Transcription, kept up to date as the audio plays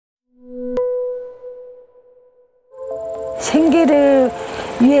생계를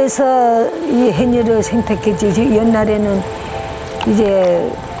위해서 이 해녀를 선택했지. 옛날에는 이제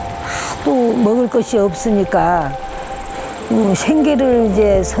하도 먹을 것이 없으니까 생계를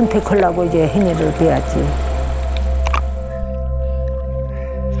이제 선택하려고 이제 해녀를 배웠지.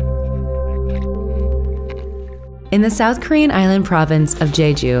 In the South Korean island province of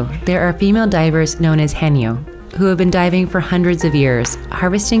Jeju, there are female divers known as haenyeo, who have been diving for hundreds of years,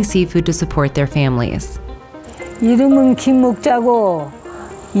 harvesting seafood to support their families. 이름은 김목자고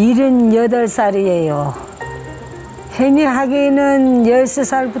 78살이에요. 해녀 하기는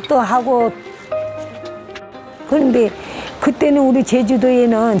 13살부터 하고, 그런데 그때는 우리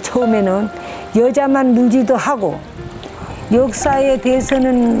제주도에는 처음에는 여자만 물질도 하고, 역사에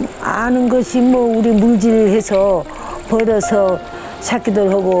대해서는 아는 것이 뭐 우리 물질해서 벌어서 찾기들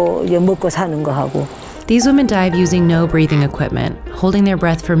하고 먹고 사는 거 하고. These women dive using no breathing equipment, holding their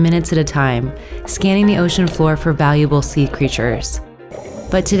breath for minutes at a time, scanning the ocean floor for valuable sea creatures.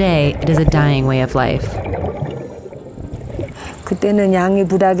 But today, it is a dying way of life. 그때는 양이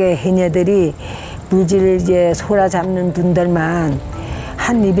부닥의 해녀들이 물질을 이제 소라 잡는 분들만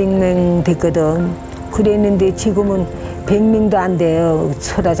한 200명 됐거든. 그랬는데 지금은 100명도 안 돼요.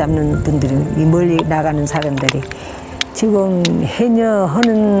 소라 잡는 분들이, 이 멀리 나가는 사람들이. 지금 해녀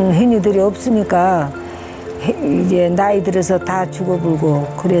하는 해녀들이 없으니까 이제 나이 들어서 다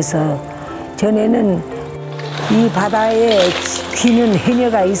죽어불고, 그래서 전에는 이 바다에 귀는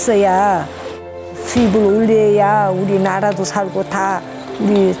해녀가 있어야 수입을 올려야 우리 나라도 살고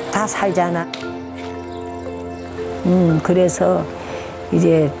우리 다 살잖아. 그래서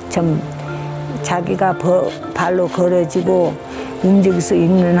이제 좀 자기가 발로 걸어지고 움직일 수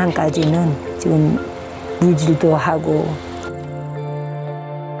있는 한까지는 지금 물질도 하고.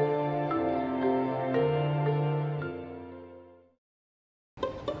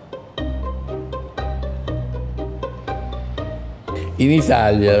 In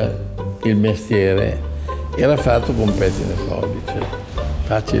Italia il mestiere era fatto con pettine forbice,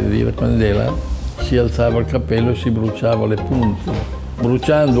 facile dire, quando si alzava il cappello e si bruciava le punte.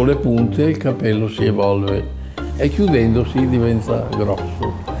 Bruciando le punte il capello si evolve e chiudendosi diventa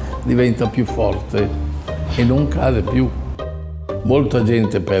grosso, diventa più forte e non cade più. Molta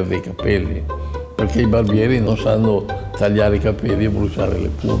gente perde i capelli perché i barbieri non sanno tagliare i capelli e bruciare le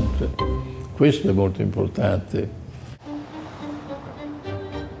punte. Questo è molto importante.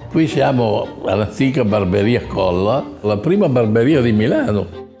 Qui siamo all'antica barberia Colla, la prima barberia di Milano.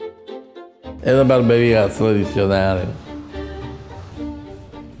 È una barberia tradizionale.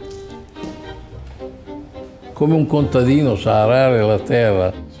 Come un contadino sa arare la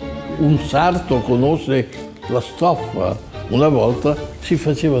terra, un sarto conosce la stoffa. Una volta si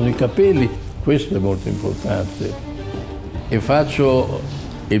facevano i capelli, questo è molto importante. E faccio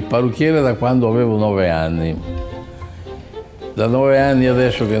il parrucchiere da quando avevo 9 anni. Da 9 anni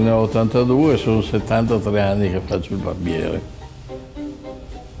adesso che ne ho 82 sono 73 anni che faccio il barbiere.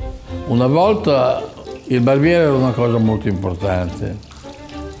 Una volta il barbiere era una cosa molto importante.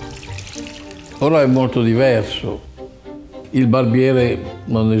 Ora è molto diverso. Il barbiere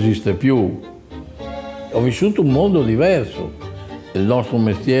non esiste più. Ho vissuto un mondo diverso. Il nostro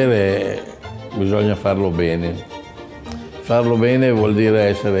mestiere bisogna farlo bene. Farlo bene vuol dire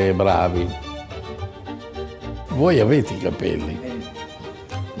essere bravi. Voi avete i capelli,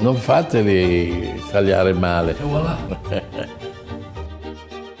 non fateli tagliare male. E voilà.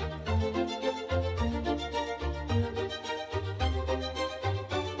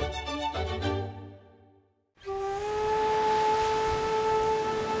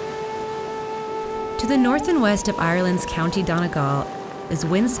 To the north and west of Ireland's County Donegal is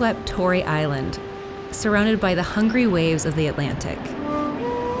windswept Tory Island, surrounded by the hungry waves of the Atlantic.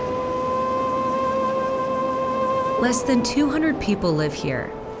 Less than 200 people live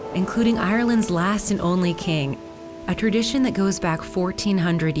here, including Ireland's last and only king, a tradition that goes back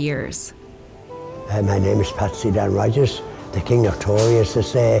 1,400 years. My name is Patsy Dan Rogers, the King of Tory, as they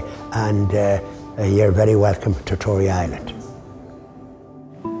say, and you're very welcome to Tory Island.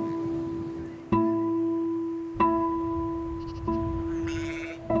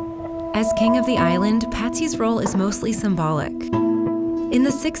 As king of the island, Patsy's role is mostly symbolic. In the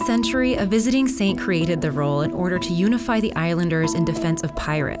 6th century, a visiting saint created the role in order to unify the islanders in defense of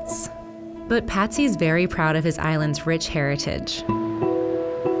pirates. But Patsy is very proud of his island's rich heritage.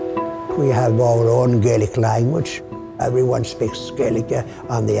 We have our own Gaelic language. Everyone speaks Gaelic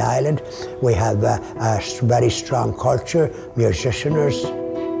on the island. We have a very strong culture, musicians.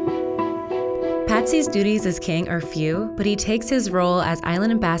 Patsy's duties as king are few, but he takes his role as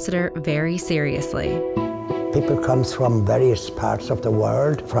island ambassador very seriously. People come from various parts of the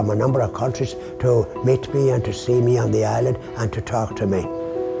world, from a number of countries, to meet me and to see me on the island and to talk to me.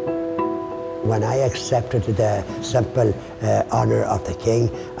 When I accepted the simple honour of the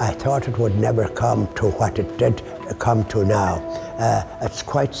King, I thought it would never come to what it did come to now. It's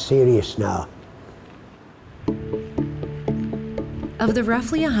quite serious now. Of the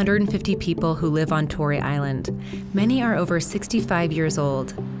roughly 150 people who live on Tory Island, many are over 65 years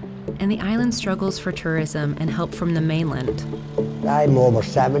old, and the island struggles for tourism and help from the mainland. I'm over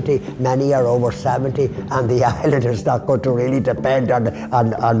 70, many are over 70, and the island is not going to really depend on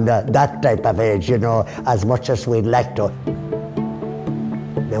that type of age, you know, as much as we'd like to.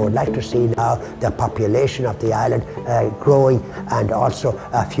 I would like to see now the population of the island growing, and also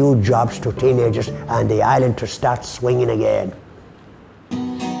a few jobs to teenagers, and the island to start swinging again.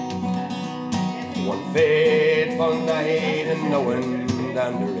 One fateful night in the wind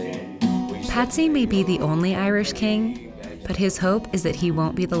and the rain. Patsy may be the only Irish king, but his hope is that he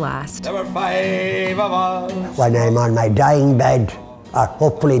won't be the last. There were 5 of us. When I'm on my dying bed, or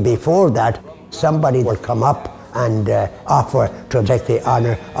hopefully before that, somebody will come up and offer to take the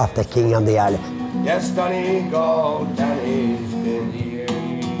honour of the King on the island. Yes, Donegal, Danny's been here.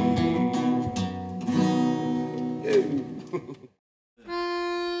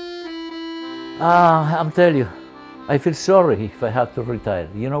 I'm telling you, I feel sorry if I have to retire.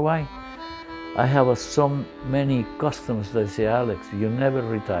 You know why? I have so many customers that say, Alex, you never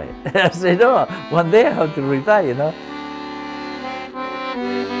retire. I say, no, one day I have to retire, you know.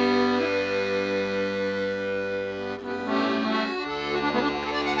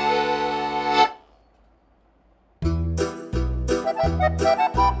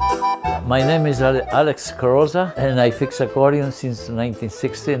 My name is Alex Carosa, and I fix accordion since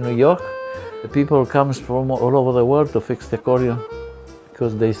 1960 in New York. The people come from all over the world to fix the accordion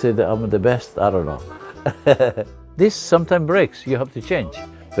because they say that I'm the best. I don't know. This sometimes breaks. You have to change.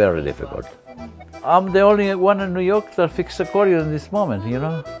 Very difficult. I'm the only one in New York that fixes accordion in this moment, you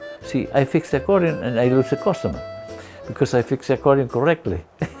know. See, I fix the accordion and I lose a customer because I fix the accordion correctly.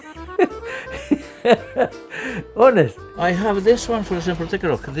 Honest. I have this one, for example, take a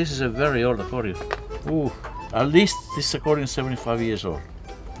look. This is a very old accordion. Ooh, at least this accordion is 75 years old.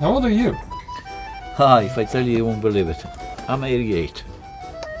 How old are you? If I tell you, you won't believe it. I'm 88.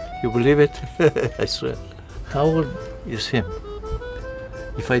 You believe it? I swear. How old is him?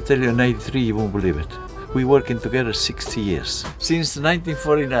 If I tell you 93, you won't believe it. We're working together 60 years. Since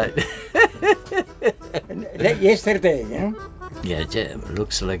 1949. Yesterday, yeah? Yeah,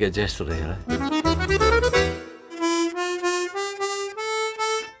 looks like a yesterday, right?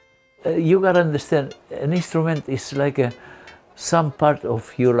 You gotta understand, an instrument is like some part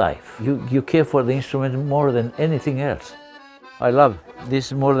of your life. You care for the instrument more than anything else. I love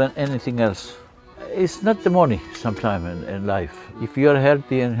this more than anything else. It's not the money sometimes in life. If you're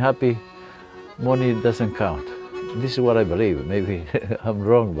healthy and happy, money doesn't count. This is what I believe. Maybe I'm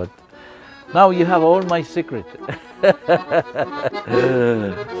wrong, but now you have all my secret. It's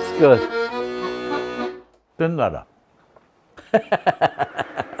good. Nada.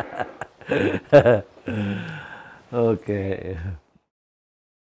 Okay.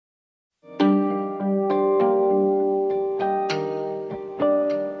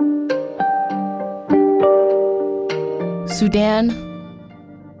 Sudan,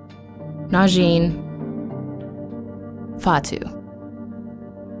 Najin, Fatu.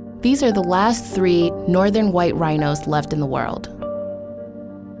 These are the last 3 northern white rhinos left in the world.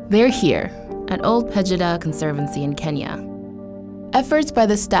 They're here at Old Pejeta Conservancy in Kenya. Efforts by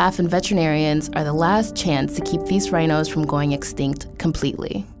the staff and veterinarians are the last chance to keep these rhinos from going extinct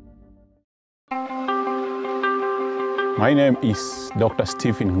completely. My name is Dr.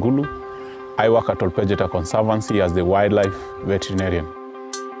 Stephen Ngulu. I work at Old Pejeta Conservancy as the wildlife veterinarian.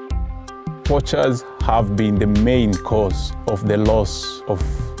 Poachers have been the main cause of the loss of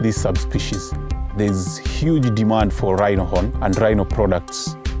these subspecies. There's huge demand for rhino horn and rhino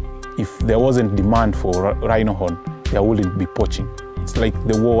products. If there wasn't demand for rhino horn, there wouldn't be poaching. It's like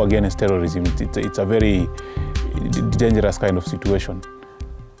the war against terrorism. It's a very dangerous kind of situation.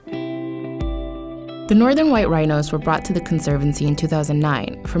 The northern white rhinos were brought to the Conservancy in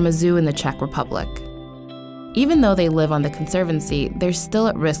 2009 from a zoo in the Czech Republic. Even though they live on the Conservancy, they're still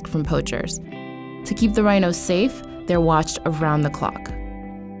at risk from poachers. To keep the rhinos safe, they're watched around the clock.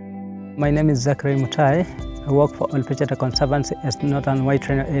 My name is Zachary Mutai. I work for Old Pejeta Conservancy as northern white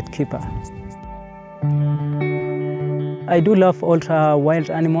rhino 8 keeper. I do love ultra wild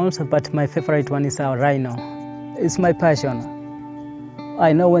animals, but my favorite one is our rhino. It's my passion.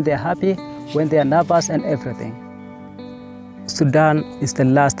 I know when they're happy, when they are nervous and everything. Sudan is the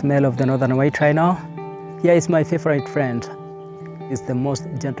last male of the northern white rhino. Yeah, it's my favorite friend. It's the most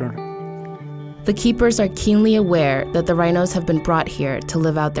gentle. The keepers are keenly aware that the rhinos have been brought here to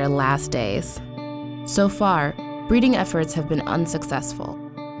live out their last days. So far, breeding efforts have been unsuccessful.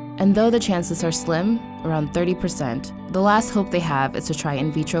 And though the chances are slim, around 30%, the last hope they have is to try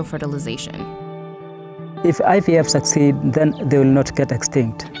in vitro fertilization. If IVF succeeds, then they will not get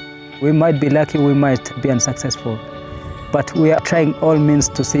extinct. We might be lucky, we might be unsuccessful. But we are trying all means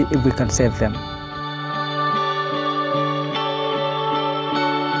to see if we can save them.